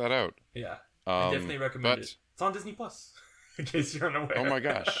check that out. Yeah, I definitely recommend it. It's on Disney Plus, in case you're unaware. Oh my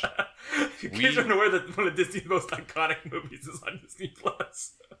gosh! In case you're unaware that one of Disney's most iconic movies is on Disney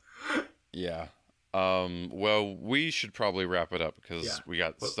Plus. Yeah, Well, we should probably wrap it up Yeah. because we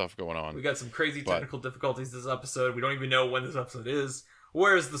got stuff going on. We got some crazy But technical difficulties this episode. We don't even know when this episode is.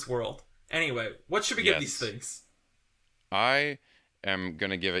 Where is this world? Anyway, what should we give these things? I am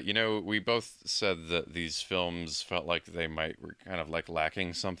gonna give it. You know, we both said that these films felt like they were kind of like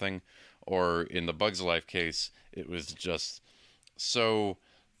lacking something, or in the Bugs Life case, it was just so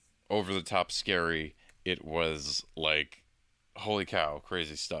over the top scary. It was like, holy cow,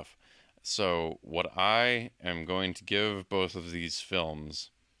 crazy stuff. So what I am going to give both of these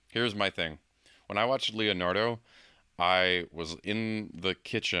films, here's my thing. When I watched Leonardo, I was in the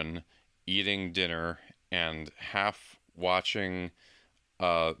kitchen eating dinner and half watching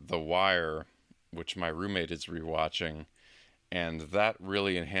The Wire, which my roommate is rewatching, and that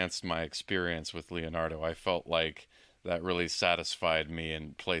really enhanced my experience with Leonardo. I felt like that really satisfied me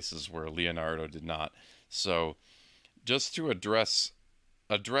in places where Leonardo did not. So just to address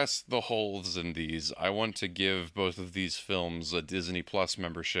the holes in these, I want to give both of these films a Disney Plus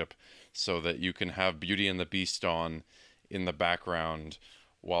membership so that you can have Beauty and the Beast on in the background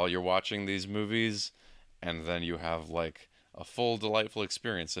while you're watching these movies, and then you have like a full delightful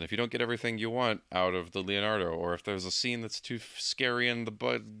experience. And if you don't get everything you want out of the Leonardo, or if there's a scene that's too scary in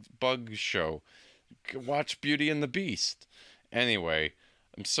the bug show, watch Beauty and the Beast. Anyway,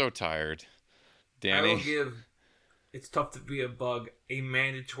 I'm so tired. Danny? I will give It's Tough to Be a Bug a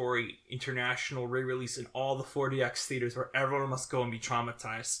mandatory international re-release in all the 4DX theaters where everyone must go and be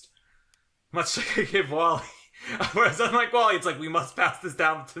traumatized. Much like I gave Wall-E. Whereas unlike Wall-E, it's like, we must pass this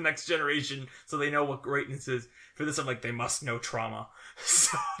down to the next generation so they know what greatness is. For this, I'm like, they must know trauma.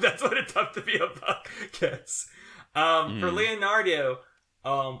 So that's what It's Tough to Be a Bug gets. For Leonardo,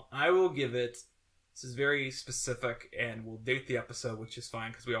 I will give it... This is very specific, and we'll date the episode, which is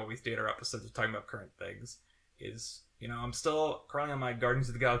fine, because we always date our episodes with talking about current things. I'm still currently on my Guardians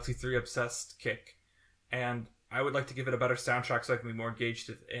of the Galaxy 3 obsessed kick, and I would like to give it a better soundtrack so I can be more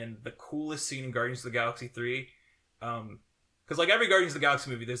engaged in the coolest scene in Guardians of the Galaxy 3. Because like every Guardians of the Galaxy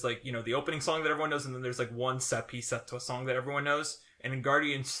movie, there's like, the opening song that everyone knows, and then there's like one set piece set to a song that everyone knows. And in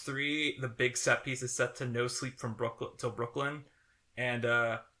Guardians 3, the big set piece is set to No Sleep from Brooklyn till Brooklyn. And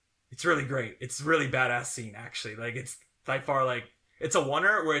it's really great. It's a really badass scene, actually. Like, it's by far, like, it's a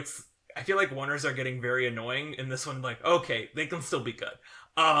oneer where I feel like oneers are getting very annoying. In this one, like, okay, they can still be good.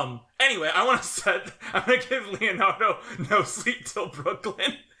 Anyway, I'm gonna give Leonardo No Sleep till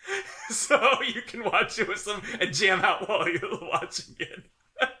Brooklyn. So you can watch it with and jam out while you're watching it.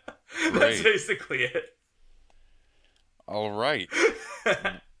 That's basically it. All right.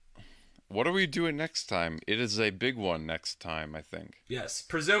 What are we doing next time? It is a big one next time, I think. Yes,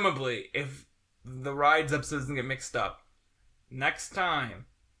 presumably, if the rides episode doesn't get mixed up. Next time,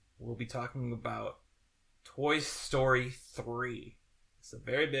 we'll be talking about Toy Story 3. It's a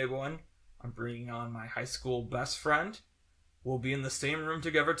very big one. I'm bringing on my high school best friend. We'll be in the same room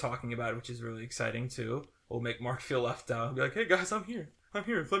together talking about it, which is really exciting, too. We'll make Mark feel left out. He'll be like, hey, guys, I'm here. Let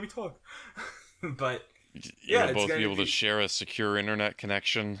me talk. But... You'll both be able to share a secure internet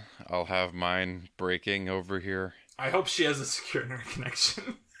connection. I'll have mine breaking over here. I hope she has a secure internet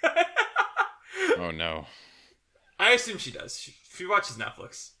connection. Oh, no. I assume she does. She watches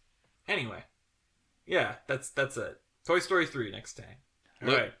Netflix. Anyway. Yeah, that's it. Toy Story 3 next time.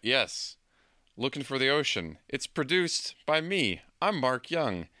 All right. Yes. Looking for the Ocean. It's produced by me. I'm Mark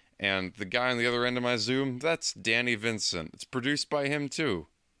Young. And the guy on the other end of my Zoom, that's Danny Vincent. It's produced by him, too.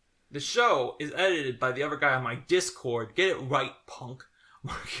 The show is edited by the other guy on my Discord. Get it right, punk.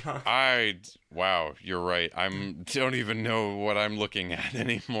 Wow, you're right. Don't even know what I'm looking at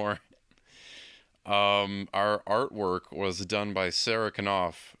anymore. Our artwork was done by Sarah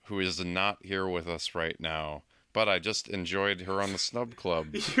Knopf, who is not here with us right now. But I just enjoyed her on the Snub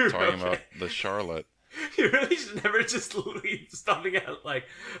Club talking about the Charlotte. You really should never just leave something out like,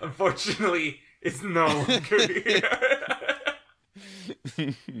 unfortunately, it's no longer here.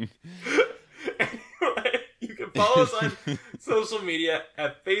 Anyway, you can follow us on social media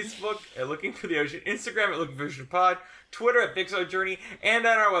at Facebook at Looking for the Ocean, Instagram at Looking for the Ocean Pod, Twitter at Pixar Journey, and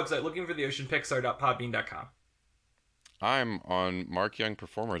on our website, lookingfortheoceanpixar.podbean.com. I'm on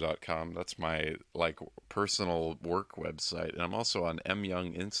markyoungperformer.com. That's my personal work website, and I'm also on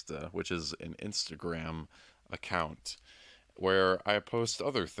myounginsta, which is an Instagram account where I post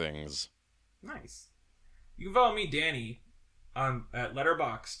other things. Nice. You can follow me, Danny, at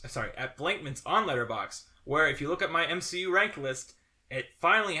Blankman's on Letterboxd, where if you look at my MCU ranked list, it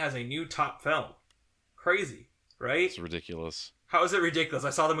finally has a new top film. Crazy, right? It's ridiculous. How is it ridiculous? I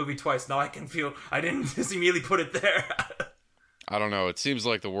saw the movie twice. Now I didn't just immediately put it there. I don't know. It seems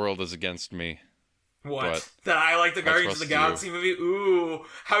like the world is against me. What? But that I like the Guardians of the trust Galaxy movie? Ooh,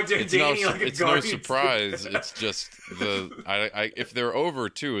 how dare Danny like a it's Guardians? no surprise. It's just if they're over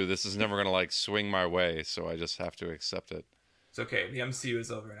too, this is never gonna like swing my way, so I just have to accept it. It's okay. The MCU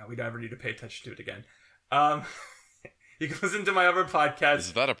is over now. We never need to pay attention to it again. You can listen to my other podcast.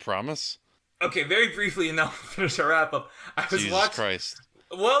 Is that a promise? Okay, very briefly, and then I'll finish our wrap up. I was Jesus watching. Christ.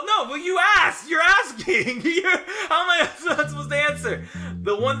 Well, no, well, you asked. You're asking. How am I not supposed to answer?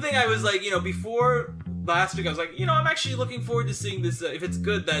 The one thing I was like, before last week, I was like, I'm actually looking forward to seeing this. If it's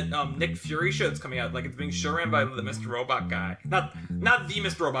good, that Nick Fury show that's coming out, like it's being showrun by the Mr. Robot guy, not the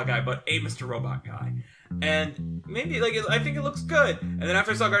Mr. Robot guy, but a Mr. Robot guy, and maybe like I think it looks good. And then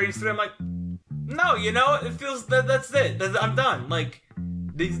after I saw Guardians 3, I'm like, no, it feels that's it. I'm done. Like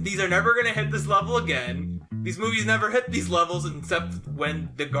these are never gonna hit this level again. These movies never hit these levels except when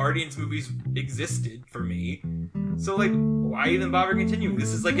the Guardians movies existed for me. So, like, why even bother continuing? This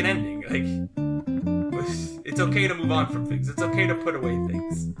is like an ending. Like, it's okay to move on from things. It's okay to put away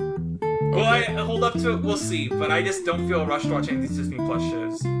things. Will I hold up to it? We'll see. But I just don't feel rushed watching these Disney Plus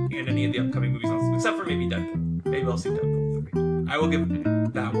shows and any of the upcoming movies, except for maybe Deadpool. Maybe I'll see Deadpool 3. I will give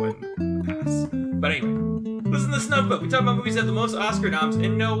that one a pass. But anyway, listen to the Snub Club. We talk about movies that have the most Oscar noms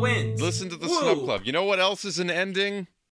and no wins. Listen to the Snub Club. You know what else is an ending?